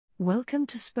Welcome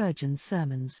to Spurgeon's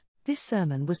Sermons. This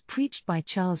sermon was preached by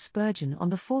Charles Spurgeon on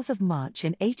the 4th of March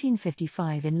in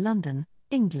 1855 in London,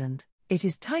 England. It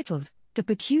is titled, The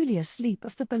Peculiar Sleep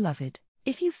of the Beloved.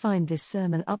 If you find this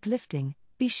sermon uplifting,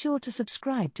 be sure to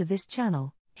subscribe to this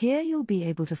channel. Here you'll be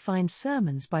able to find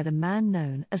sermons by the man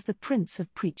known as the Prince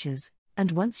of Preachers.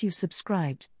 And once you've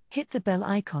subscribed, hit the bell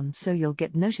icon so you'll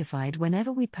get notified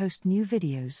whenever we post new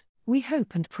videos. We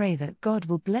hope and pray that God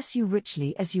will bless you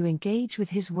richly as you engage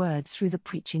with His Word through the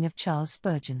preaching of Charles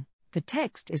Spurgeon. The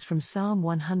text is from Psalm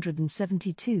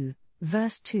 172,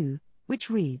 verse 2, which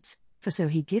reads, "For so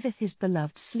He giveth His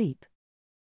beloved sleep."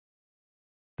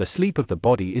 The sleep of the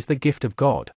body is the gift of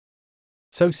God.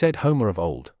 So said Homer of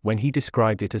old, when he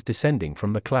described it as descending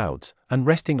from the clouds, and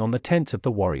resting on the tents of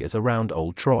the warriors around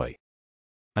old Troy.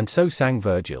 And so sang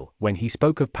Virgil, when he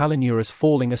spoke of Palinurus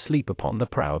falling asleep upon the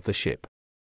prow of the ship.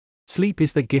 Sleep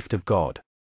is the gift of God.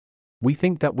 We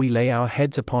think that we lay our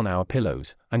heads upon our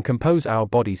pillows, and compose our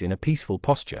bodies in a peaceful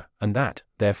posture, and that,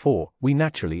 therefore, we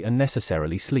naturally and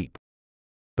necessarily sleep.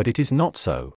 But it is not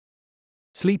so.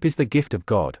 Sleep is the gift of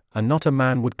God, and not a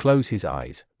man would close his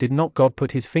eyes, did not God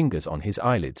put His fingers on his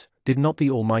eyelids, did not the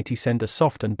Almighty send a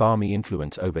soft and balmy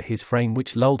influence over his frame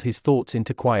which lulled his thoughts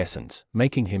into quiescence,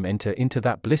 making him enter into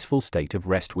that blissful state of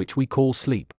rest which we call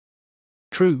sleep.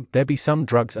 True, there be some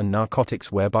drugs and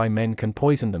narcotics whereby men can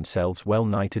poison themselves well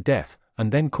nigh to death, and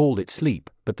then call it sleep,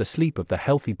 but the sleep of the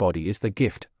healthy body is the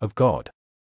gift of God.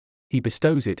 He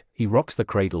bestows it, He rocks the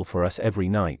cradle for us every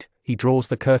night, He draws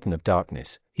the curtain of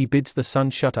darkness, He bids the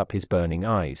sun shut up his burning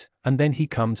eyes, and then He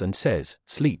comes and says,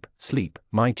 "Sleep, sleep,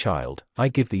 my child, I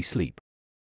give thee sleep."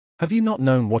 Have you not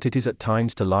known what it is at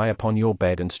times to lie upon your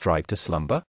bed and strive to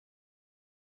slumber?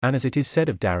 And as it is said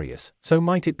of Darius, so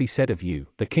might it be said of you,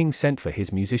 the king sent for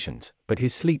his musicians, but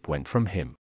his sleep went from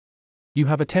him. You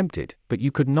have attempted, but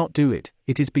you could not do it,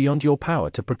 it is beyond your power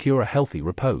to procure a healthy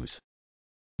repose.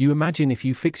 You imagine if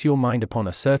you fix your mind upon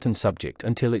a certain subject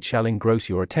until it shall engross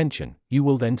your attention, you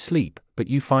will then sleep, but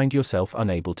you find yourself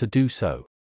unable to do so.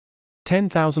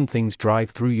 10,000 things drive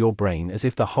through your brain as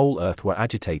if the whole earth were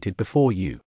agitated before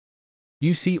you.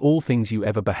 You see all things you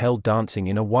ever beheld dancing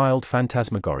in a wild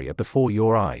phantasmagoria before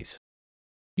your eyes.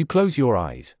 You close your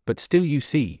eyes, but still you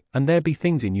see, and there be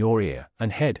things in your ear,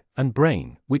 and head, and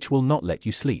brain, which will not let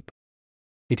you sleep.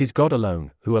 It is God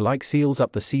alone, who alike seals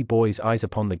up the sea boy's eyes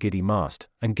upon the giddy mast,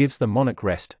 and gives the monarch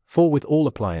rest, for with all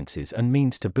appliances and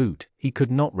means to boot, he could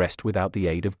not rest without the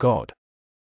aid of God.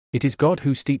 It is God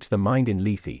who steeps the mind in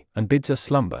lethe, and bids us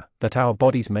slumber, that our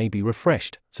bodies may be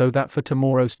refreshed, so that for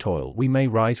tomorrow's toil we may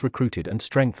rise recruited and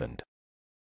strengthened.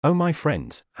 Oh my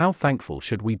friends, how thankful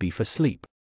should we be for sleep!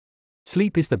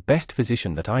 Sleep is the best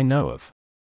physician that I know of.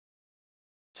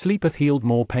 Sleep hath healed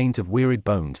more pains of wearied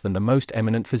bones than the most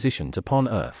eminent physicians upon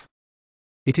earth.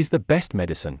 It is the best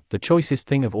medicine, the choicest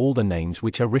thing of all the names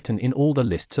which are written in all the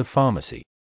lists of pharmacy.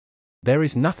 There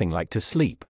is nothing like to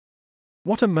sleep.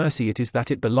 What a mercy it is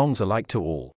that it belongs alike to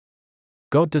all.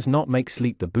 God does not make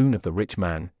sleep the boon of the rich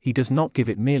man, He does not give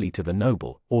it merely to the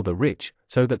noble, or the rich,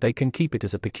 so that they can keep it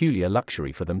as a peculiar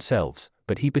luxury for themselves,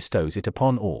 but He bestows it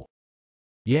upon all.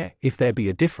 Yea, if there be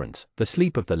a difference, the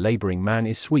sleep of the laboring man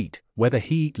is sweet, whether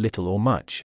he eat little or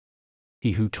much.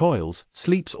 He who toils,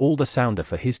 sleeps all the sounder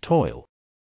for his toil.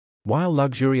 While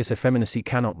luxurious effeminacy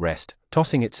cannot rest,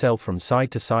 tossing itself from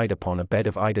side to side upon a bed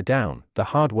of eider down, the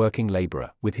hard-working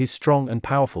laborer, with his strong and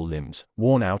powerful limbs,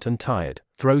 worn out and tired,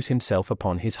 throws himself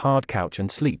upon his hard couch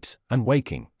and sleeps, and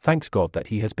waking, thanks God that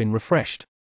he has been refreshed.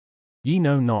 Ye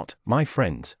know not, my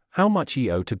friends, how much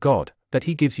ye owe to God, that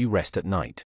He gives you rest at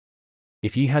night.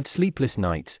 If ye had sleepless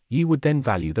nights, ye would then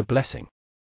value the blessing.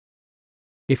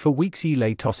 If for weeks ye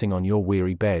lay tossing on your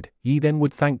weary bed, ye then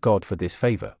would thank God for this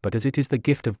favor. But as it is the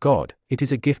gift of God, it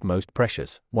is a gift most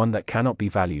precious, one that cannot be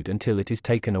valued until it is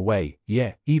taken away,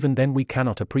 yea, even then we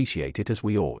cannot appreciate it as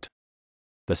we ought.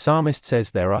 The psalmist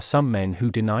says there are some men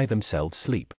who deny themselves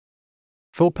sleep.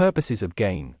 For purposes of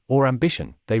gain, or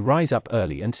ambition, they rise up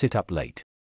early and sit up late.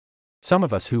 Some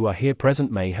of us who are here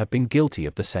present may have been guilty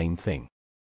of the same thing.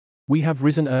 We have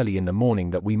risen early in the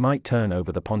morning that we might turn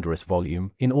over the ponderous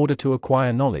volume, in order to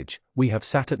acquire knowledge. We have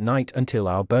sat at night until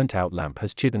our burnt-out lamp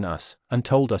has chidden us, and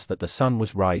told us that the sun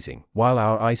was rising, while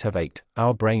our eyes have ached,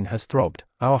 our brain has throbbed,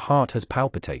 our heart has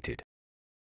palpitated.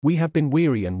 We have been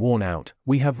weary and worn out,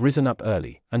 we have risen up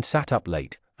early, and sat up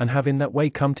late, and have in that way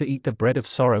come to eat the bread of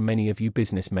sorrow. Many of you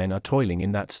business men are toiling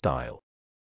in that style.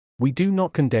 We do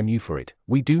not condemn you for it,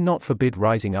 we do not forbid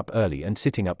rising up early and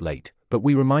sitting up late, but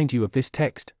we remind you of this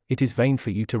text: it is vain for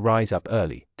you to rise up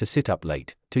early, to sit up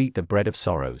late, to eat the bread of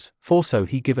sorrows, for so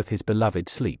He giveth His beloved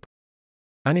sleep.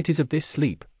 And it is of this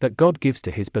sleep that God gives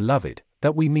to His beloved,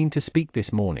 that we mean to speak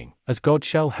this morning, as God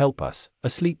shall help us, a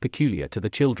sleep peculiar to the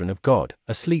children of God,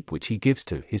 a sleep which he gives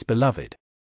to his beloved.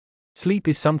 Sleep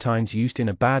is sometimes used in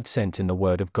a bad sense in the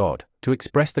Word of God, to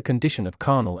express the condition of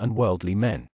carnal and worldly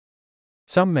men.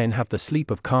 Some men have the sleep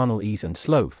of carnal ease and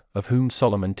sloth, of whom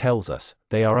Solomon tells us,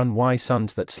 they are unwise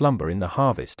sons that slumber in the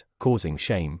harvest, causing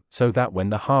shame, so that when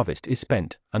the harvest is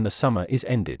spent, and the summer is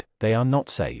ended, they are not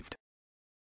saved.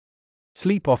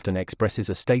 Sleep often expresses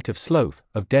a state of sloth,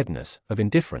 of deadness, of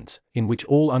indifference, in which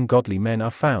all ungodly men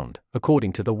are found,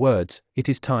 according to the words, "It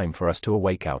is time for us to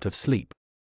awake out of sleep.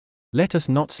 Let us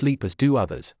not sleep as do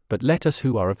others, but let us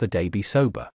who are of the day be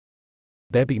sober."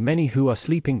 There be many who are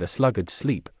sleeping the sluggard's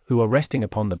sleep, who are resting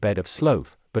upon the bed of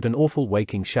sloth, but an awful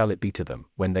waking shall it be to them,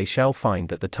 when they shall find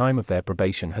that the time of their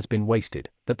probation has been wasted,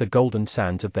 that the golden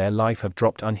sands of their life have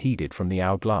dropped unheeded from the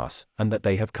hourglass, and that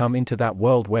they have come into that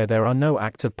world where there are no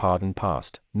acts of pardon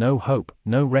past, no hope,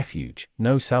 no refuge,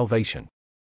 no salvation.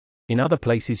 In other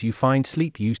places you find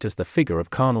sleep used as the figure of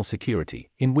carnal security,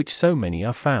 in which so many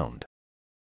are found.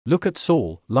 Look at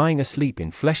Saul, lying asleep in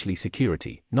fleshly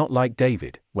security, not like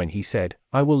David, when he said,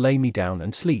 "I will lay me down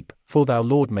and sleep, for thou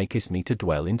Lord makest me to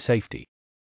dwell in safety."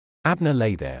 Abner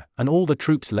lay there, and all the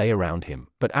troops lay around him,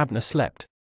 but Abner slept.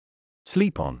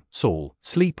 Sleep on, Saul,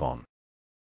 sleep on.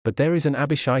 But there is an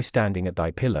Abishai standing at thy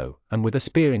pillow, and with a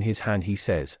spear in his hand he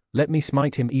says, "Let me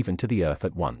smite him even to the earth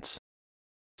at once."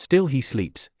 Still he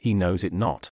sleeps, he knows it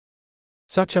not.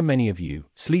 Such are many of you,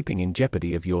 sleeping in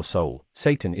jeopardy of your soul.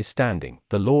 Satan is standing,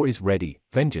 the law is ready,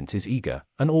 vengeance is eager,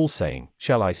 and all saying,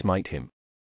 "Shall I smite him?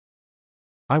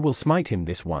 I will smite him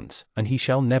this once, and he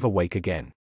shall never wake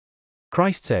again."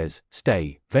 Christ says,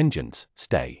 "Stay, vengeance,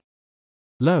 stay.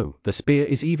 Lo, the spear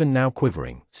is even now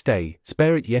quivering, stay,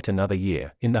 spare it yet another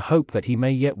year, in the hope that he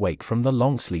may yet wake from the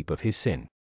long sleep of his sin."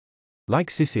 Like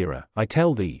Sisera, I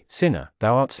tell thee, sinner,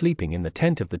 thou art sleeping in the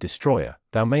tent of the destroyer.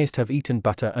 Thou mayest have eaten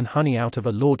butter and honey out of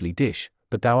a lordly dish,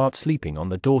 but thou art sleeping on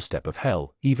the doorstep of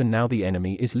hell. Even now the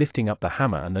enemy is lifting up the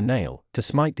hammer and the nail, to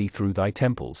smite thee through thy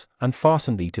temples, and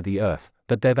fasten thee to the earth,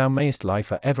 that there thou mayest lie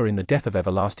for ever in the death of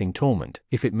everlasting torment,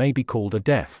 if it may be called a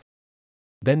death.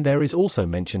 Then there is also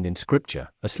mentioned in Scripture,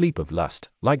 a sleep of lust,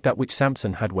 like that which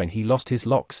Samson had when he lost his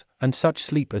locks, and such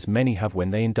sleep as many have when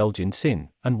they indulge in sin,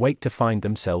 and wake to find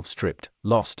themselves stripped,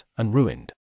 lost, and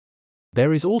ruined.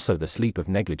 There is also the sleep of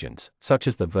negligence, such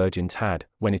as the virgins had,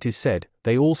 when it is said,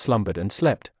 "They all slumbered and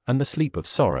slept," and the sleep of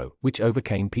sorrow, which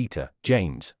overcame Peter,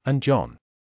 James, and John.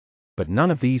 But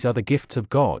none of these are the gifts of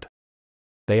God.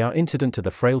 They are incident to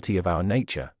the frailty of our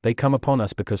nature, they come upon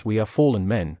us because we are fallen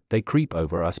men, they creep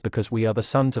over us because we are the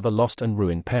sons of a lost and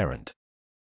ruined parent.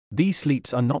 These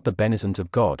sleeps are not the benizons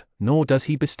of God, nor does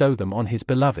he bestow them on his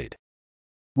beloved.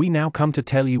 We now come to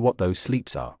tell you what those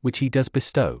sleeps are, which he does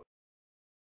bestow.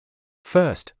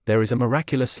 First, there is a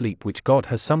miraculous sleep which God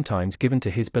has sometimes given to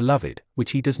his beloved,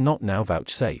 which he does not now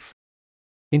vouchsafe.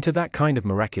 Into that kind of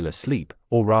miraculous sleep,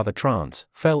 or rather trance,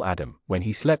 fell Adam, when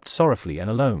he slept sorrowfully and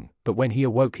alone, but when he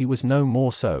awoke he was no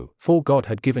more so, for God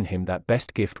had given him that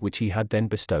best gift which he had then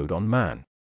bestowed on man.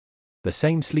 The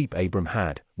same sleep Abram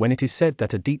had, when it is said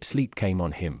that a deep sleep came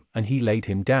on him, and he laid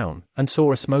him down, and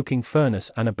saw a smoking furnace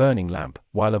and a burning lamp,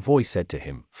 while a voice said to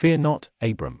him, "Fear not,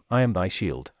 Abram, I am thy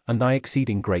shield, and thy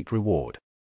exceeding great reward."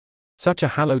 Such a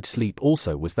hallowed sleep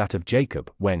also was that of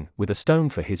Jacob, when, with a stone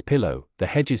for his pillow, the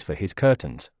hedges for his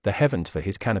curtains, the heavens for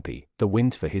his canopy, the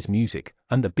winds for his music,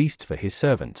 and the beasts for his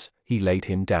servants, he laid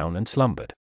him down and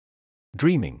slumbered.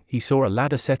 Dreaming, he saw a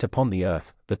ladder set upon the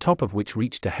earth, the top of which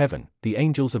reached to heaven, the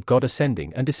angels of God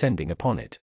ascending and descending upon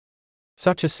it.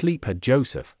 Such a sleep had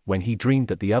Joseph, when he dreamed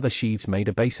that the other sheaves made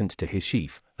obeisance to his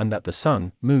sheaf, and that the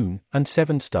sun, moon, and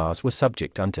 7 stars were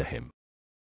subject unto him.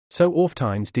 So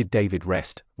ofttimes did David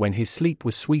rest, when his sleep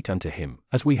was sweet unto him,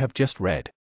 as we have just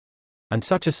read. And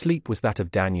such a sleep was that of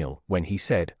Daniel, when he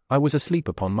said, "I was asleep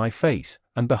upon my face,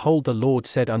 and behold the Lord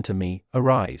said unto me,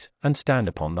 Arise, and stand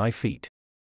upon thy feet."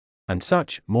 And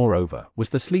such, moreover, was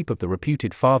the sleep of the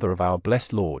reputed father of our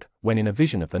blessed Lord, when in a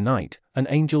vision of the night, an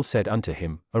angel said unto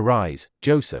him, "Arise,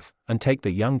 Joseph, and take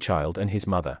the young child and his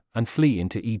mother, and flee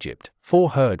into Egypt,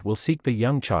 for Herod will seek the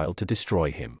young child to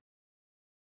destroy him."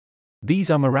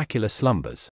 These are miraculous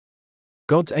slumbers.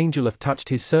 God's angel hath touched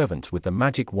his servants with the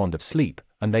magic wand of sleep,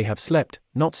 and they have slept,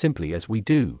 not simply as we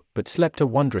do, but slept a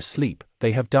wondrous sleep.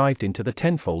 They have dived into the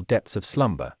tenfold depths of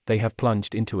slumber, they have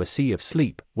plunged into a sea of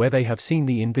sleep, where they have seen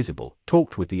the invisible,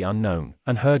 talked with the unknown,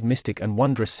 and heard mystic and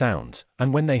wondrous sounds,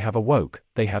 and when they have awoke,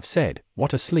 they have said,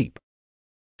 "What a sleep!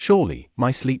 Surely,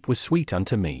 my sleep was sweet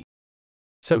unto me."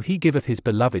 So he giveth his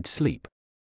beloved sleep.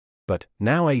 But,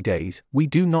 nowadays, we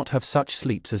do not have such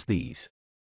sleeps as these.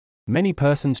 Many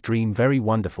persons dream very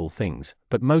wonderful things,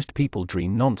 but most people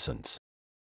dream nonsense.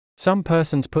 Some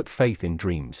persons put faith in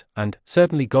dreams, and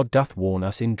certainly God doth warn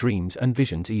us in dreams and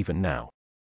visions even now.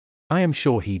 I am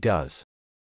sure he does.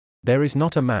 There is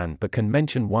not a man but can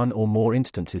mention one or more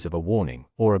instances of a warning,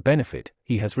 or a benefit,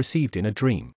 he has received in a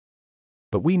dream.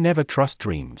 But we never trust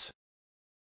dreams.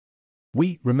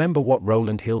 We remember what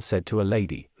Rowland Hill said to a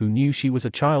lady, who knew she was a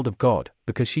child of God,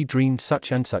 because she dreamed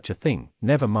such and such a thing.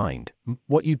 Never mind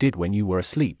what you did when you were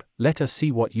asleep, let us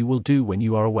see what you will do when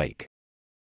you are awake.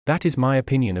 That is my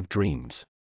opinion of dreams.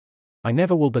 I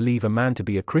never will believe a man to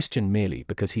be a Christian merely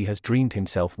because he has dreamed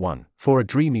himself one, for a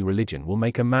dreamy religion will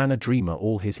make a man a dreamer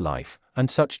all his life, and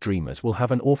such dreamers will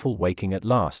have an awful waking at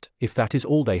last, if that is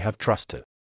all they have trust to.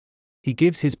 He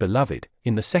gives his beloved,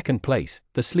 in the second place,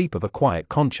 the sleep of a quiet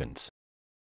conscience.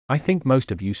 I think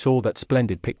most of you saw that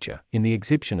splendid picture, in the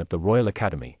exhibition of the Royal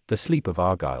Academy, The Sleep of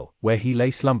Argyle, where he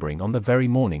lay slumbering on the very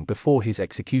morning before his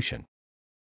execution.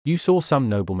 You saw some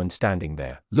nobleman standing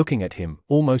there, looking at him,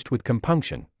 almost with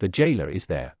compunction. The jailer is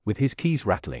there, with his keys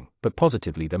rattling, but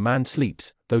positively the man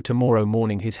sleeps, though tomorrow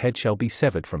morning his head shall be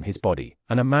severed from his body,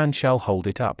 and a man shall hold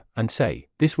it up, and say,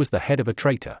 this was the head of a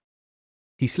traitor.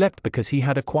 He slept because he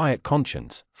had a quiet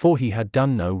conscience, for he had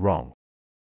done no wrong.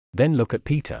 Then look at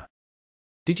Peter.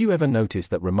 Did you ever notice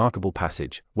that remarkable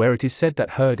passage, where it is said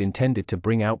that Herod intended to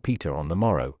bring out Peter on the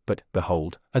morrow, but,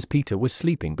 behold, as Peter was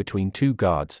sleeping between two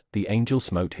guards, the angel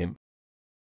smote him?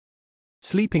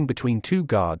 Sleeping between two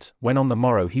guards, when on the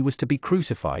morrow he was to be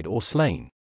crucified or slain.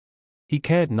 He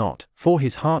cared not, for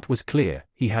his heart was clear,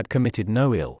 he had committed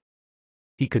no ill.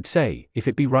 He could say, if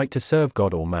it be right to serve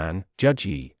God or man, judge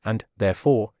ye, and,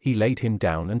 therefore, he laid him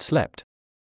down and slept.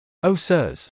 Oh,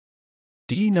 sirs!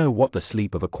 Do ye know what the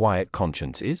sleep of a quiet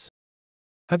conscience is?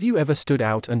 Have you ever stood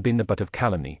out and been the butt of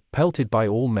calumny, pelted by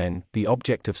all men, the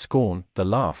object of scorn, the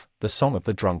laugh, the song of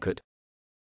the drunkard?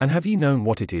 And have ye known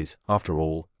what it is, after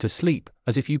all, to sleep,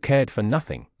 as if you cared for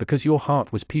nothing, because your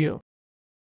heart was pure?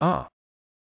 Ah!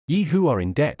 Ye who are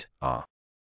in debt, ah!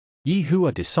 Ye who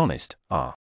are dishonest,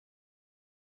 ah!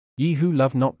 Ye who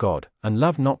love not God, and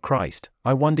love not Christ,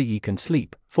 I wonder ye can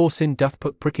sleep, for sin doth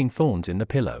put pricking thorns in the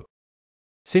pillow.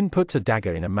 Sin puts a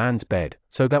dagger in a man's bed,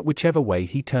 so that whichever way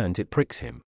he turns it pricks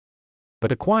him.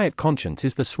 But a quiet conscience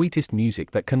is the sweetest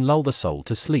music that can lull the soul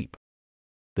to sleep.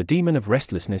 The demon of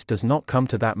restlessness does not come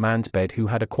to that man's bed who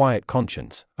had a quiet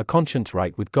conscience, a conscience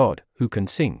right with God, who can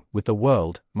sing, with the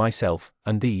world, myself,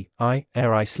 and thee, I,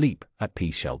 ere I sleep, at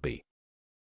peace shall be.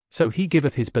 So he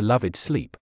giveth his beloved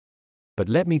sleep. But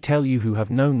let me tell you who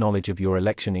have no knowledge of your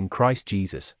election in Christ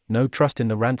Jesus, no trust in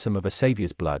the ransom of a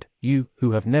Saviour's blood, you,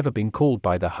 who have never been called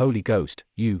by the Holy Ghost,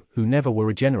 you, who never were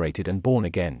regenerated and born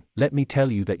again, let me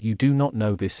tell you that you do not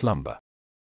know this slumber.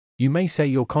 You may say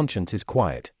your conscience is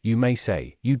quiet, you may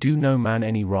say, you do no man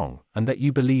any wrong, and that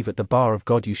you believe at the bar of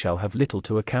God you shall have little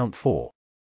to account for.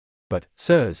 But,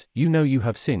 sirs, you know you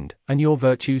have sinned, and your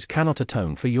virtues cannot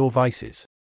atone for your vices.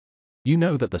 You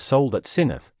know that the soul that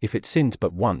sinneth, if it sins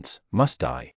but once, must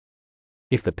die.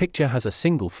 If the picture has a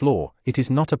single flaw, it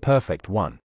is not a perfect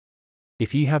one.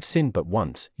 If ye have sinned but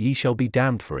once, ye shall be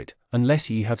damned for it, unless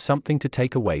ye have something to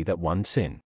take away that one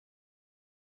sin.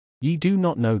 Ye do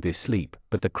not know this sleep,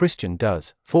 but the Christian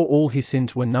does, for all his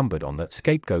sins were numbered on the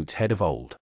scapegoat's head of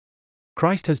old.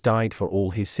 Christ has died for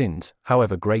all his sins,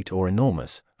 however great or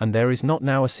enormous, and there is not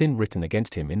now a sin written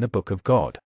against him in the book of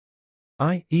God.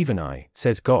 I, even I,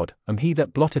 says God, am he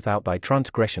that blotteth out thy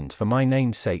transgressions for my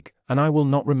name's sake, and I will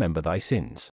not remember thy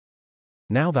sins.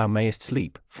 Now thou mayest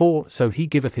sleep, for so he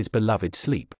giveth his beloved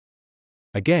sleep.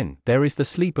 Again, there is the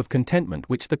sleep of contentment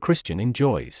which the Christian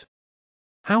enjoys.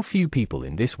 How few people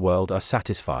in this world are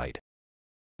satisfied.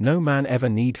 No man ever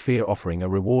need fear offering a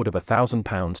reward of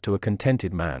 £1,000 to a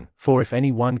contented man, for if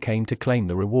any one came to claim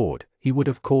the reward, he would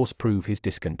of course prove his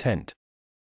discontent.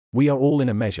 We are all in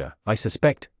a measure, I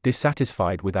suspect,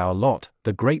 dissatisfied with our lot.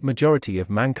 The great majority of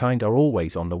mankind are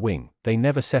always on the wing, they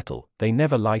never settle, they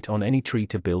never light on any tree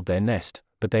to build their nest,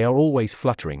 but they are always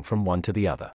fluttering from one to the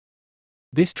other.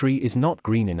 This tree is not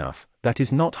green enough, that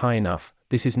is not high enough,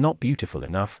 this is not beautiful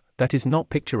enough, that is not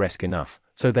picturesque enough,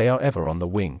 so they are ever on the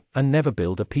wing, and never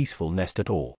build a peaceful nest at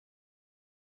all.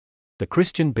 The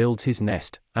Christian builds his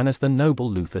nest, and as the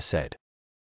noble Luther said,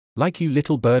 like you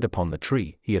little bird upon the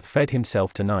tree, he hath fed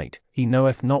himself tonight, he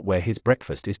knoweth not where his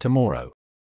breakfast is tomorrow.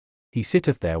 He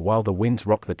sitteth there while the winds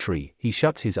rock the tree, he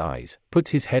shuts his eyes,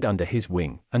 puts his head under his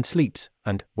wing, and sleeps,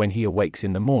 and, when he awakes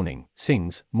in the morning,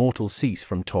 sings, mortals cease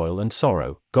from toil and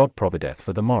sorrow, God provideth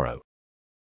for the morrow.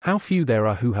 How few there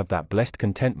are who have that blessed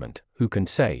contentment, who can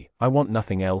say, I want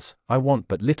nothing else, I want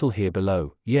but little here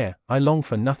below, yea, I long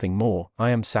for nothing more, I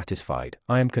am satisfied,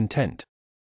 I am content.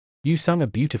 You sung a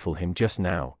beautiful hymn just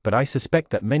now, but I suspect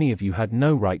that many of you had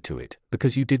no right to it,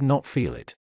 because you did not feel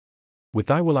it. With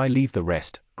thy will I leave the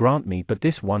rest, grant me but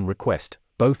this one request,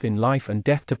 both in life and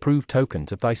death to prove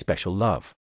tokens of thy special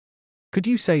love. Could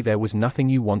you say there was nothing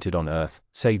you wanted on earth,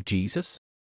 save Jesus?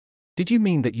 Did you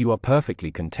mean that you are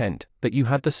perfectly content, that you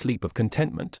had the sleep of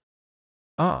contentment?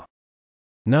 Ah.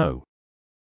 No.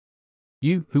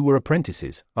 You, who were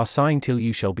apprentices, are sighing till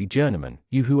you shall be journeymen,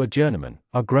 you who are journeymen,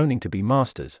 are groaning to be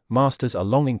masters, masters are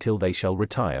longing till they shall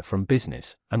retire from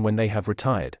business, and when they have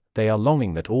retired, they are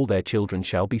longing that all their children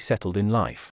shall be settled in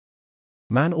life.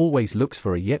 Man always looks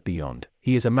for a yet beyond,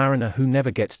 he is a mariner who never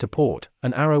gets to port,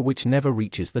 an arrow which never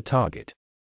reaches the target.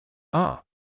 Ah.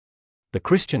 The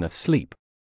Christian asleep.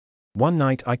 One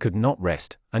night I could not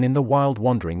rest, and in the wild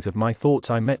wanderings of my thoughts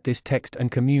I met this text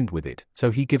and communed with it, so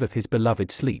he giveth his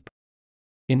beloved sleep.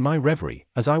 In my reverie,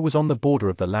 as I was on the border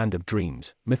of the land of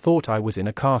dreams, methought I was in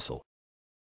a castle.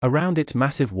 Around its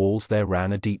massive walls there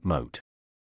ran a deep moat.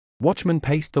 Watchmen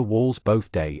paced the walls both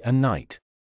day and night.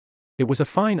 It was a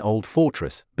fine old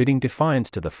fortress, bidding defiance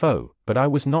to the foe, but I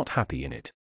was not happy in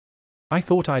it. I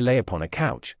thought I lay upon a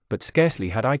couch, but scarcely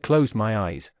had I closed my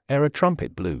eyes, ere a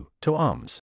trumpet blew, to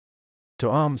arms. To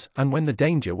arms, and when the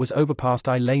danger was overpast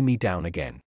I lay me down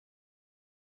again.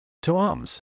 To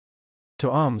arms. To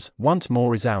arms, once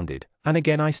more resounded, and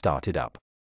again I started up.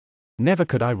 Never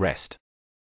could I rest.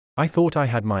 I thought I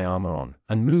had my armor on,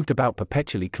 and moved about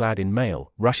perpetually clad in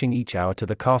mail, rushing each hour to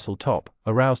the castle top,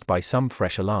 aroused by some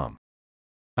fresh alarm.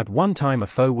 At one time a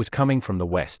foe was coming from the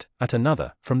west, at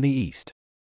another, from the east.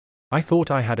 I thought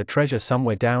I had a treasure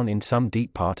somewhere down in some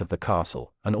deep part of the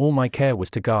castle, and all my care was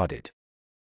to guard it.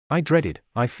 I dreaded,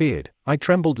 I feared, I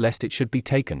trembled lest it should be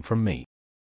taken from me.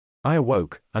 I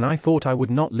awoke, and I thought I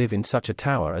would not live in such a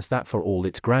tower as that for all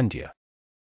its grandeur.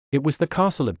 It was the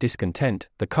castle of discontent,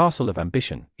 the castle of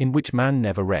ambition, in which man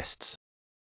never rests.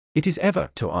 It is ever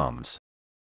to arms.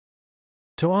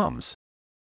 To arms.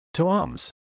 To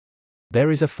arms.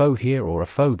 There is a foe here or a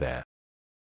foe there.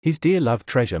 His dear loved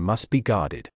treasure must be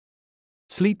guarded.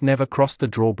 Sleep never crossed the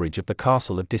drawbridge of the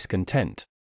castle of discontent.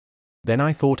 Then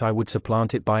I thought I would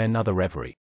supplant it by another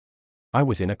reverie. I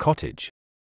was in a cottage.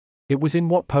 It was in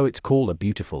what poets call a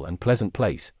beautiful and pleasant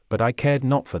place, but I cared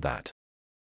not for that.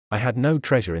 I had no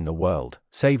treasure in the world,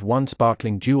 save one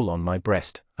sparkling jewel on my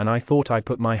breast, and I thought I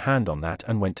put my hand on that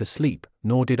and went to sleep,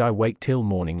 nor did I wake till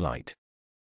morning light.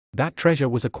 That treasure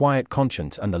was a quiet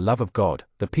conscience and the love of God,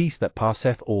 the peace that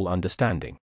passeth all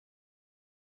understanding.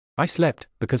 I slept,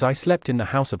 because I slept in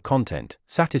the house of content,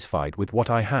 satisfied with what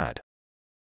I had.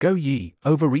 Go ye,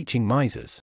 overreaching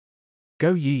misers.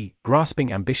 Go ye,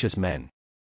 grasping ambitious men.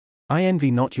 I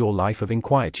envy not your life of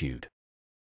inquietude.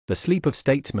 The sleep of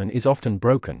statesmen is often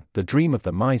broken, the dream of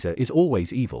the miser is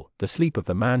always evil, the sleep of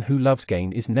the man who loves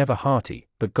gain is never hearty,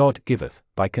 but God giveth,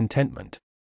 by contentment,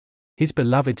 his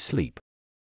beloved sleep.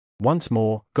 Once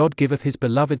more, God giveth his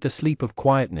beloved the sleep of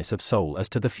quietness of soul as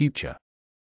to the future.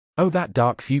 Oh, that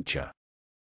dark future!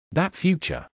 That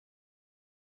future!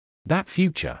 That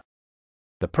future!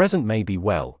 The present may be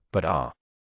well, but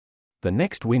the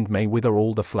next wind may wither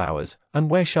all the flowers, and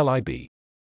where shall I be?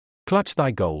 Clutch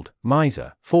thy gold,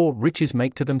 miser, for riches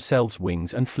make to themselves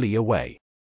wings and flee away.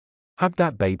 Hug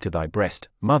that babe to thy breast,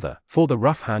 mother, for the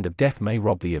rough hand of death may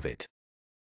rob thee of it.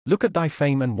 Look at thy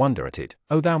fame and wonder at it,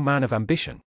 O thou man of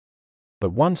ambition.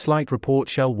 But one slight report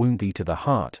shall wound thee to the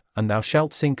heart, and thou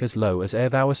shalt sink as low as ere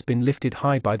thou hast been lifted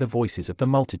high by the voices of the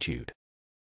multitude.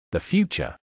 The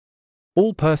future.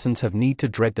 All persons have need to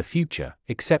dread the future,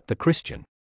 except the Christian.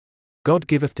 God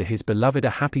giveth to his beloved a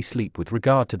happy sleep with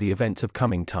regard to the events of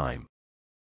coming time.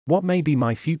 What may be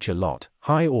my future lot,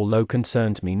 high or low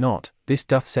concerns me not, this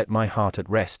doth set my heart at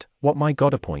rest, what my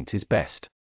God appoints is best.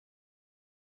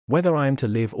 Whether I am to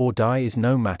live or die is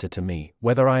no matter to me,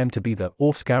 whether I am to be the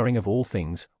offscouring of all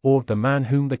things, or the man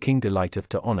whom the king delighteth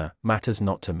to honor, matters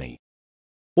not to me.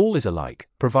 All is alike,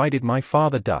 provided my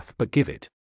Father doth but give it.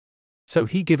 So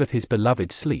he giveth his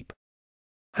beloved sleep.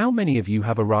 How many of you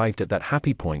have arrived at that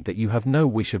happy point that you have no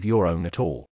wish of your own at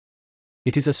all?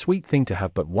 It is a sweet thing to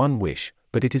have but one wish,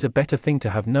 but it is a better thing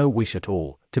to have no wish at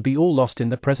all, to be all lost in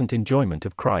the present enjoyment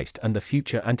of Christ and the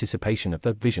future anticipation of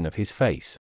the vision of his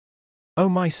face. O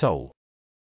my soul!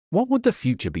 What would the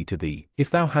future be to thee, if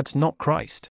thou hadst not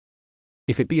Christ?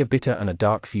 If it be a bitter and a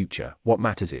dark future, what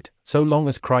matters it, so long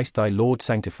as Christ thy Lord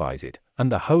sanctifies it,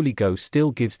 and the Holy Ghost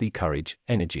still gives thee courage,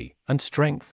 energy, and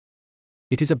strength?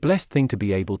 It is a blessed thing to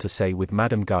be able to say with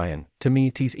Madame Guyon, to me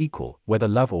it is equal, whether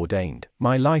love ordained,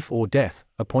 my life or death,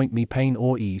 appoint me pain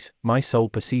or ease, my soul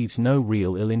perceives no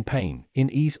real ill in pain, in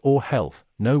ease or health,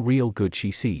 no real good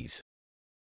she sees.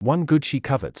 One good she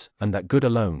covets, and that good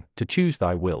alone, to choose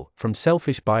thy will, from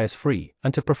selfish bias free,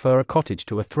 and to prefer a cottage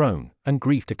to a throne, and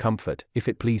grief to comfort, if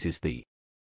it pleases thee.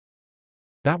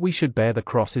 That we should bear the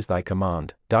cross is thy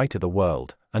command, die to the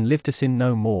world, and live to sin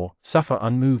no more, suffer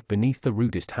unmoved beneath the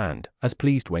rudest hand, as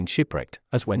pleased when shipwrecked,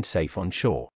 as when safe on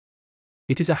shore.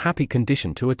 It is a happy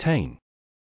condition to attain.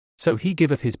 So he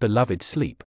giveth his beloved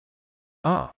sleep.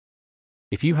 Ah!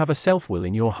 If you have a self-will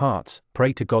in your hearts,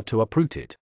 pray to God to uproot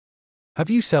it. Have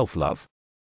you self-love?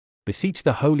 Beseech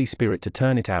the Holy Spirit to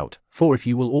turn it out, for if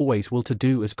you will always will to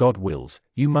do as God wills,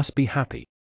 you must be happy.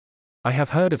 I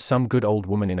have heard of some good old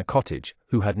woman in a cottage,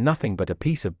 who had nothing but a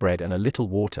piece of bread and a little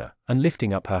water, and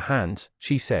lifting up her hands,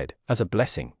 she said, as a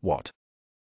blessing, what?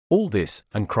 All this,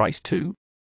 and Christ too?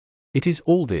 It is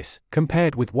all this,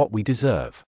 compared with what we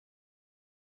deserve.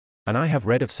 And I have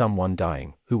read of someone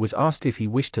dying, who was asked if he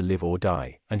wished to live or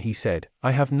die, and he said,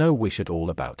 I have no wish at all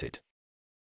about it.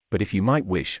 But if you might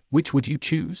wish, which would you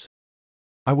choose?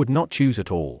 I would not choose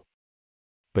at all.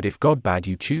 But if God bade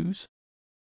you choose?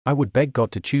 I would beg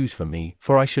God to choose for me,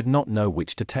 for I should not know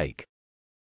which to take.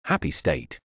 Happy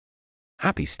state!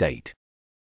 Happy state!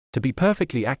 To be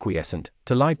perfectly acquiescent,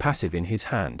 to lie passive in his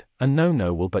hand, and know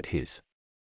no will but his.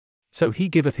 So he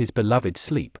giveth his beloved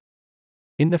sleep.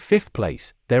 In the fifth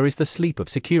place, there is the sleep of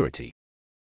security.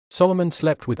 Solomon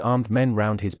slept with armed men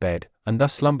round his bed, and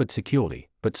thus slumbered securely,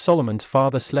 but Solomon's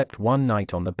father slept one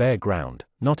night on the bare ground,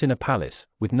 not in a palace,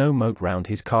 with no moat round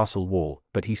his castle wall,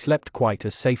 but he slept quite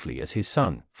as safely as his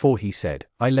son, for he said,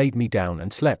 I laid me down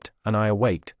and slept, and I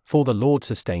awaked, for the Lord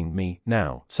sustained me.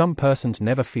 Now, some persons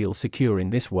never feel secure in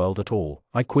this world at all.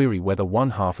 I query whether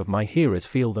one half of my hearers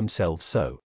feel themselves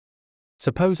so.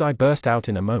 Suppose I burst out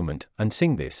in a moment, and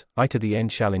sing this, I to the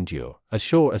end shall endure, as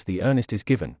sure as the earnest is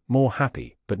given, more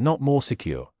happy, but not more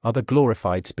secure, are the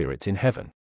glorified spirits in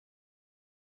heaven.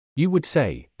 You would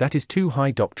say, that is too high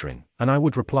doctrine, and I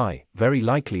would reply, very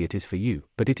likely it is for you,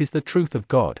 but it is the truth of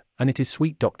God, and it is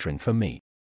sweet doctrine for me.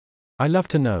 I love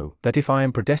to know, that if I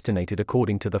am predestinated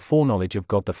according to the foreknowledge of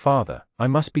God the Father, I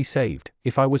must be saved.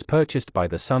 If I was purchased by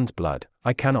the Son's blood,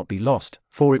 I cannot be lost,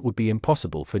 for it would be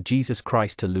impossible for Jesus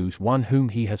Christ to lose one whom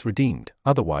he has redeemed,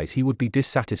 otherwise he would be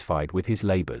dissatisfied with his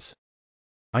labors.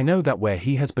 I know that where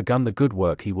he has begun the good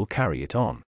work he will carry it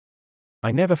on.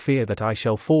 I never fear that I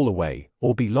shall fall away,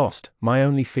 or be lost. My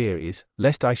only fear is,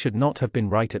 lest I should not have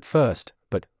been right at first,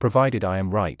 but, provided I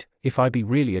am right, if I be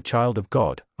really a child of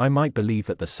God, I might believe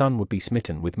that the Son would be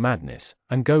smitten with madness,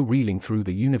 and go reeling through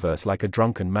the universe like a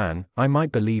drunken man. I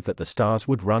might believe that the stars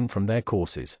would run from their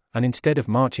courses, and instead of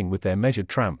marching with their measured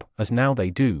tramp, as now they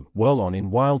do, whirl on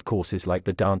in wild courses like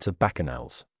the dance of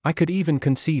bacchanals. I could even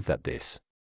conceive that this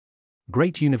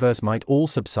great universe might all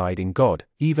subside in God,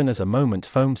 even as a moment's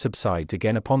foam subsides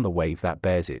again upon the wave that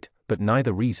bears it, but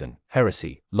neither reason,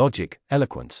 heresy, logic,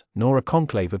 eloquence, nor a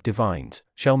conclave of divines,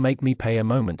 shall make me pay a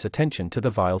moment's attention to the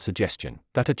vile suggestion,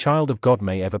 that a child of God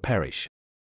may ever perish.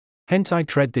 Hence I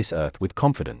tread this earth with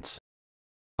confidence.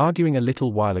 Arguing a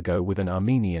little while ago with an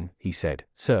Armenian, he said,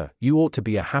 Sir, you ought to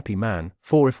be a happy man,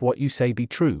 for if what you say be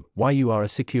true, why you are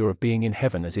as secure of being in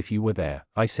heaven as if you were there.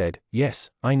 I said,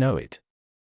 yes, I know it.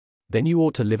 Then you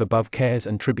ought to live above cares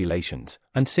and tribulations,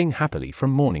 and sing happily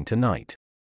from morning to night.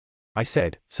 I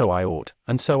said, so I ought,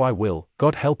 and so I will,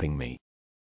 God helping me.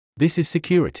 This is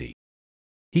security.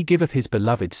 He giveth his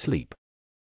beloved sleep.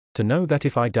 To know that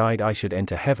if I died I should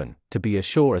enter heaven, to be as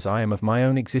sure as I am of my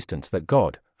own existence that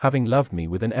God, having loved me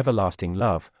with an everlasting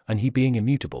love, and he being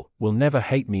immutable, will never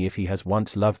hate me if he has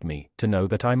once loved me. To know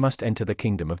that I must enter the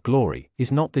kingdom of glory,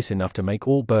 is not this enough to make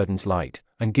all burdens light,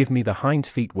 and give me the hinds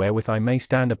feet wherewith I may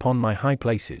stand upon my high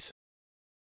places?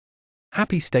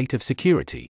 Happy state of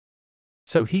security!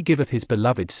 So he giveth his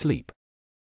beloved sleep.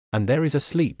 And there is a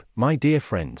sleep, my dear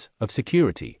friends, of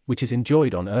security, which is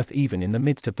enjoyed on earth even in the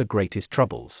midst of the greatest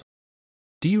troubles.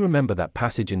 Do you remember that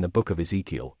passage in the book of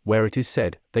Ezekiel, where it is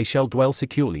said, they shall dwell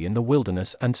securely in the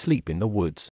wilderness and sleep in the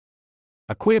woods?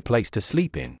 A queer place to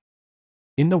sleep in.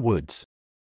 In the woods.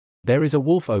 There is a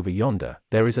wolf over yonder,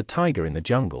 there is a tiger in the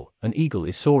jungle, an eagle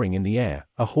is soaring in the air,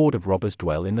 a horde of robbers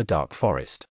dwell in the dark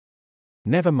forest.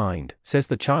 Never mind, says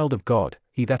the child of God,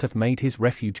 he that hath made his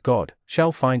refuge God,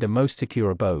 shall find a most secure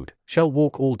abode, shall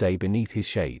walk all day beneath his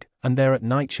shade, and there at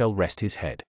night shall rest his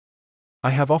head. I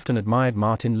have often admired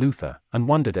Martin Luther, and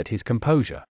wondered at his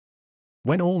composure.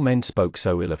 When all men spoke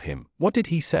so ill of him, what did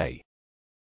he say?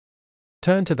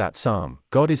 Turn to that psalm,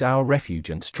 God is our refuge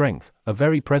and strength, a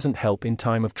very present help in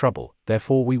time of trouble,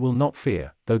 therefore we will not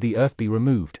fear, though the earth be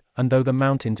removed, and though the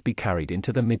mountains be carried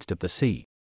into the midst of the sea.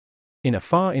 In a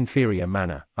far inferior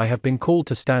manner, I have been called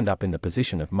to stand up in the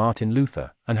position of Martin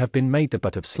Luther, and have been made the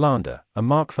butt of slander, a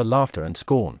mark for laughter and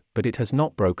scorn, but it has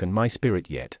not broken my spirit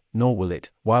yet, nor will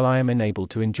it, while I am enabled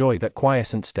to enjoy that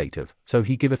quiescent state of, so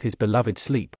he giveth his beloved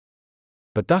sleep.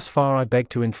 But thus far I beg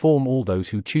to inform all those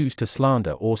who choose to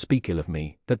slander or speak ill of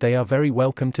me, that they are very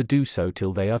welcome to do so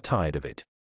till they are tired of it.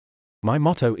 My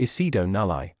motto is Cedo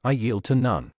nulli, I yield to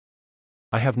none.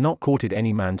 I have not courted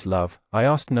any man's love, I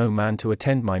asked no man to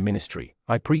attend my ministry,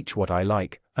 I preach what I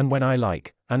like, and when I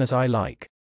like, and as I like.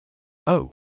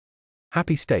 Oh!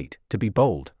 Happy state, to be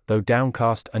bold, though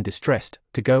downcast and distressed,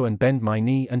 to go and bend my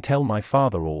knee and tell my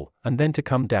Father all, and then to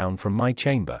come down from my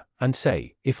chamber, and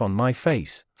say, if on my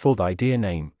face, for thy dear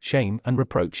name, shame and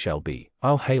reproach shall be,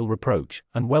 I'll hail reproach,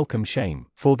 and welcome shame,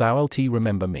 for thou'lt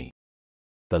remember me.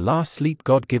 The last sleep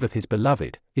God giveth his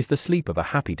beloved, is the sleep of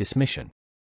a happy dismission.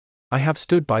 I have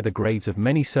stood by the graves of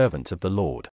many servants of the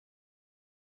Lord.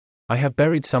 I have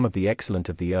buried some of the excellent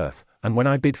of the earth, and when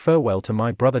I bid farewell to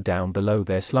my brother down below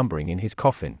there slumbering in his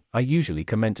coffin, I usually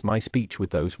commence my speech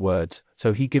with those words,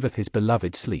 so he giveth his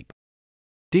beloved sleep.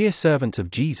 Dear servants of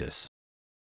Jesus!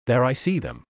 There I see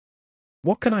them.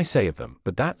 What can I say of them,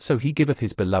 but that so he giveth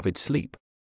his beloved sleep?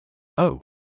 Oh!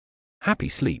 Happy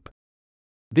sleep!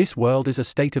 This world is a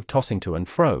state of tossing to and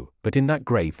fro, but in that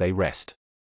grave they rest.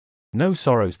 No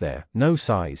sorrows there, no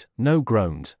sighs, no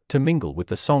groans, to mingle with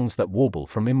the songs that warble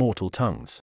from immortal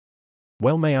tongues.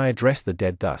 Well may I address the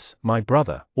dead thus, my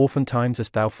brother, oftentimes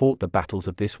hast thou fought the battles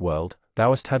of this world,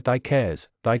 thou hast had thy cares,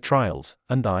 thy trials,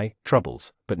 and thy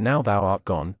troubles, but now thou art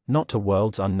gone, not to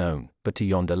worlds unknown, but to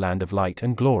yonder land of light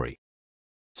and glory.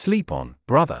 Sleep on,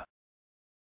 brother.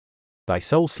 Thy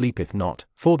soul sleepeth not,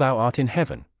 for thou art in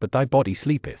heaven, but thy body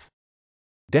sleepeth.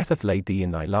 Death hath laid thee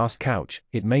in thy last couch,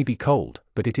 it may be cold,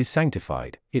 but it is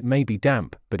sanctified, it may be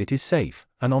damp, but it is safe,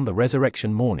 and on the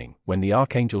resurrection morning, when the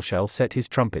archangel shall set his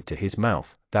trumpet to his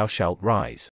mouth, thou shalt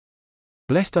rise.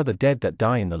 Blessed are the dead that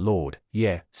die in the Lord,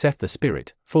 yea, saith the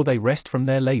Spirit, for they rest from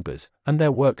their labors, and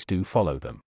their works do follow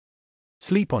them.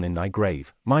 Sleep on in thy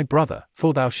grave, my brother,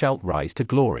 for thou shalt rise to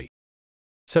glory.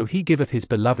 So he giveth his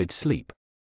beloved sleep.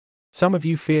 Some of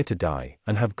you fear to die,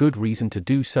 and have good reason to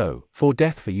do so, for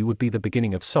death for you would be the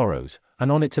beginning of sorrows, and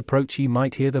on its approach ye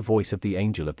might hear the voice of the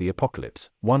angel of the apocalypse,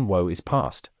 one woe is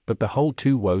past, but behold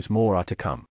 2 woes more are to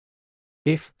come.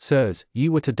 If, sirs, ye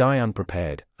were to die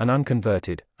unprepared, and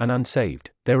unconverted, and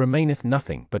unsaved, there remaineth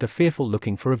nothing but a fearful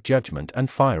looking for of judgment and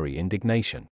fiery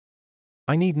indignation.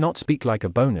 I need not speak like a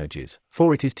Boanerges,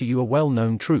 for it is to you a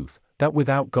well-known truth, that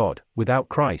without God, without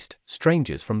Christ,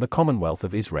 strangers from the commonwealth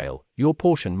of Israel, your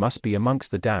portion must be amongst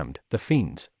the damned, the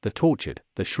fiends, the tortured,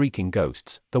 the shrieking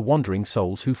ghosts, the wandering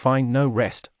souls who find no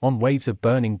rest, on waves of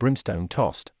burning brimstone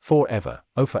tossed, for ever,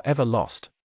 oh for ever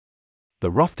lost. The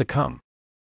wrath to come.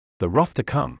 The wrath to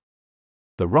come.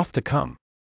 The wrath to come.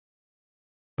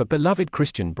 But beloved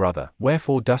Christian brother,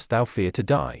 wherefore dost thou fear to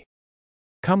die?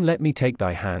 Come let me take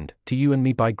thy hand, to you and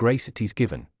me by grace it is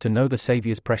given, to know the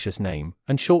Saviour's precious name,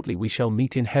 and shortly we shall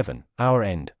meet in heaven, our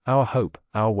end, our hope,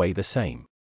 our way the same.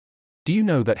 Do you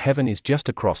know that heaven is just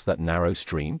across that narrow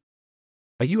stream?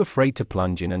 Are you afraid to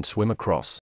plunge in and swim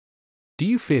across? Do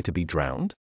you fear to be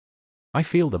drowned? I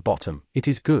feel the bottom, it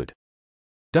is good.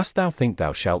 Dost thou think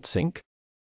thou shalt sink?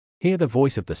 Hear the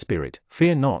voice of the Spirit,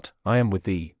 fear not, I am with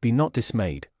thee, be not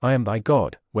dismayed, I am thy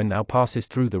God, when thou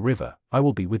passest through the river, I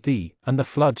will be with thee, and the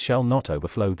flood shall not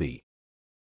overflow thee.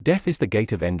 Death is the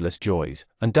gate of endless joys,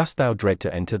 and dost thou dread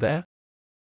to enter there?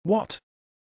 What?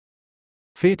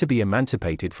 Fear to be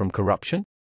emancipated from corruption?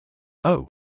 Oh!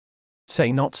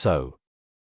 Say not so.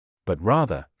 But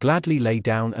rather, gladly lay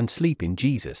down and sleep in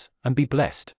Jesus, and be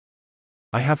blessed.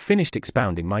 I have finished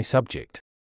expounding my subject.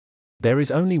 There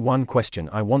is only one question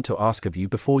I want to ask of you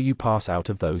before you pass out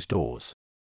of those doors.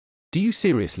 Do you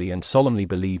seriously and solemnly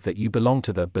believe that you belong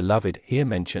to the beloved here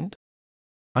mentioned?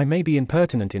 I may be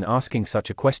impertinent in asking such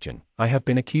a question, I have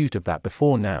been accused of that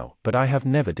before now, but I have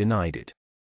never denied it.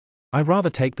 I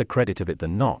rather take the credit of it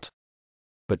than not.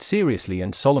 But seriously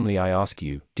and solemnly I ask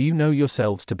you, do you know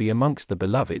yourselves to be amongst the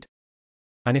beloved?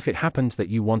 And if it happens that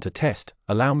you want a test,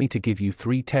 allow me to give you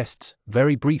 3 tests,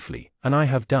 very briefly, and I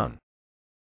have done.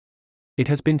 It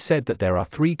has been said that there are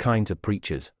 3 kinds of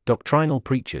preachers: doctrinal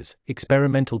preachers,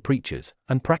 experimental preachers,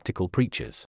 and practical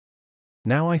preachers.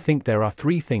 Now I think there are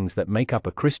 3 things that make up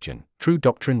a Christian: true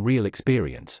doctrine, real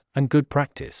experience, and good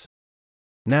practice.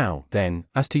 Now, then,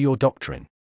 as to your doctrine.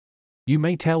 You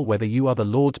may tell whether you are the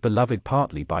Lord's beloved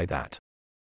partly by that.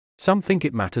 Some think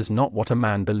it matters not what a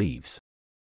man believes.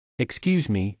 Excuse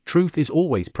me, truth is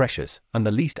always precious, and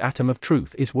the least atom of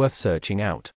truth is worth searching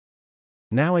out.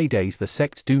 Nowadays the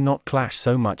sects do not clash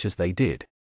so much as they did.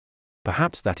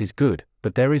 Perhaps that is good,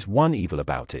 but there is one evil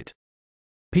about it.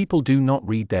 People do not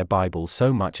read their Bibles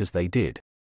so much as they did.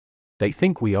 They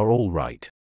think we are all right.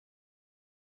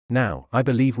 Now, I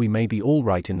believe we may be all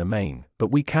right in the main,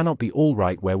 but we cannot be all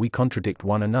right where we contradict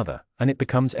one another, and it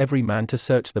becomes every man to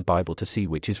search the Bible to see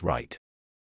which is right.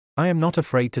 I am not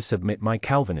afraid to submit my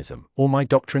Calvinism, or my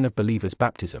doctrine of believers'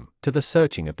 baptism, to the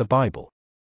searching of the Bible.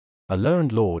 A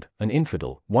learned lord, an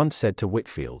infidel, once said to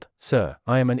Whitfield, "Sir,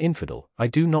 I am an infidel, I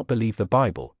do not believe the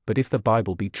Bible, but if the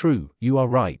Bible be true, you are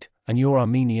right, and your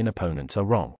Armenian opponents are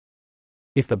wrong.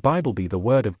 If the Bible be the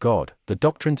word of God, the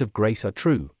doctrines of grace are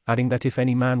true," adding that if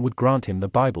any man would grant him the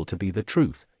Bible to be the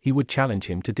truth, he would challenge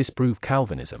him to disprove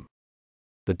Calvinism.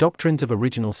 The doctrines of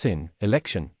original sin,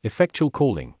 election, effectual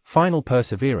calling, final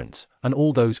perseverance, and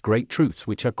all those great truths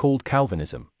which are called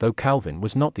Calvinism, though Calvin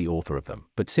was not the author of them,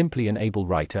 but simply an able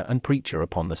writer and preacher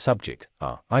upon the subject,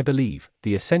 are, I believe,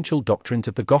 the essential doctrines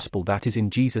of the gospel that is in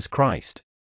Jesus Christ.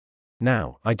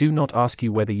 Now, I do not ask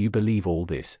you whether you believe all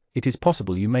this, it is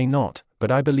possible you may not,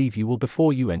 but I believe you will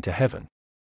before you enter heaven.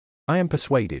 I am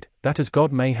persuaded, that as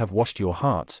God may have washed your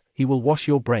hearts, He will wash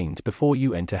your brains before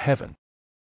you enter heaven.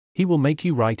 He will make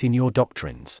you right in your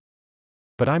doctrines.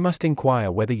 But I must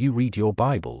inquire whether you read your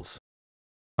Bibles.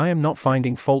 I am not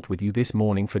finding fault with you this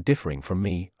morning for differing from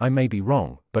me, I may be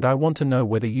wrong, but I want to know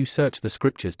whether you search the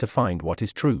Scriptures to find what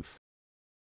is truth.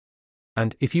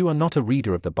 And, if you are not a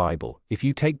reader of the Bible, if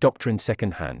you take doctrine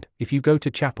second-hand, if you go to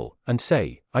chapel, and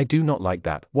say, "I do not like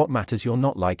that," what matters your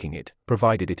not liking it,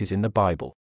 provided it is in the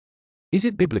Bible? Is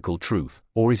it biblical truth,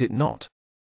 or is it not?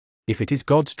 If it is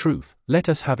God's truth, let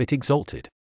us have it exalted.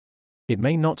 It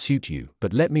may not suit you,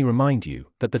 but let me remind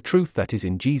you, that the truth that is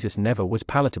in Jesus never was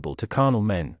palatable to carnal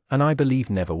men, and I believe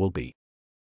never will be.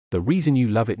 The reason you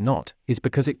love it not, is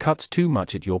because it cuts too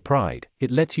much at your pride,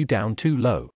 it lets you down too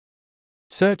low.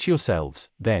 Search yourselves,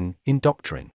 then, in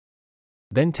doctrine.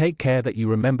 Then take care that you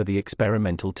remember the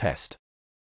experimental test.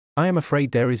 I am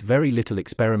afraid there is very little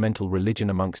experimental religion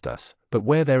amongst us, but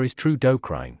where there is true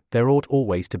doctrine, there ought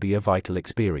always to be a vital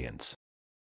experience.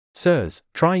 Sirs,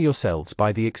 try yourselves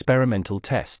by the experimental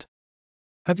test.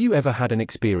 Have you ever had an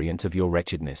experience of your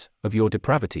wretchedness, of your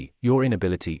depravity, your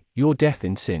inability, your death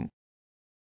in sin?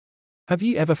 Have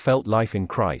ye ever felt life in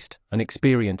Christ, an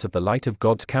experience of the light of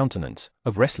God's countenance,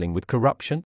 of wrestling with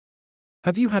corruption?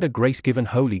 Have you had a grace-given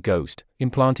Holy Ghost,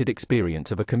 implanted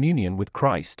experience of a communion with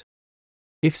Christ?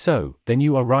 If so, then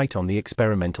you are right on the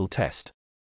experimental test.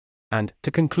 And,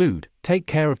 to conclude, take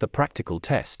care of the practical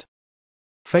test.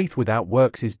 Faith without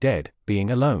works is dead,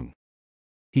 being alone.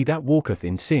 He that walketh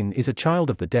in sin is a child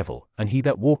of the devil, and he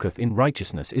that walketh in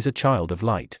righteousness is a child of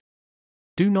light.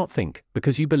 Do not think,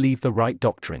 because you believe the right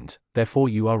doctrines, therefore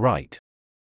you are right.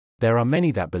 There are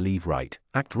many that believe right,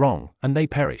 act wrong, and they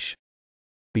perish.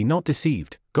 Be not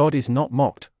deceived, God is not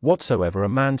mocked, whatsoever a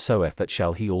man soweth that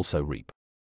shall he also reap.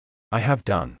 I have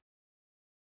done.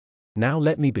 Now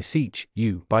let me beseech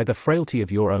you, by the frailty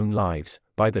of your own lives,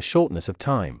 by the shortness of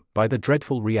time, by the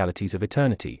dreadful realities of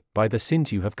eternity, by the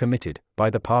sins you have committed, by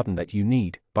the pardon that you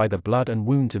need, by the blood and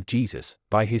wounds of Jesus,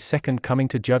 by his second coming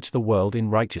to judge the world in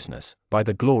righteousness, by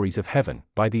the glories of heaven,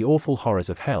 by the awful horrors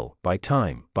of hell, by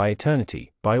time, by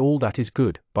eternity, by all that is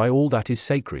good, by all that is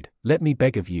sacred, let me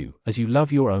beg of you, as you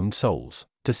love your own souls,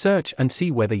 to search and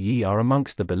see whether ye are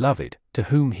amongst the beloved, to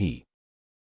whom he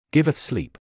giveth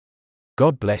sleep.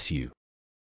 God bless you.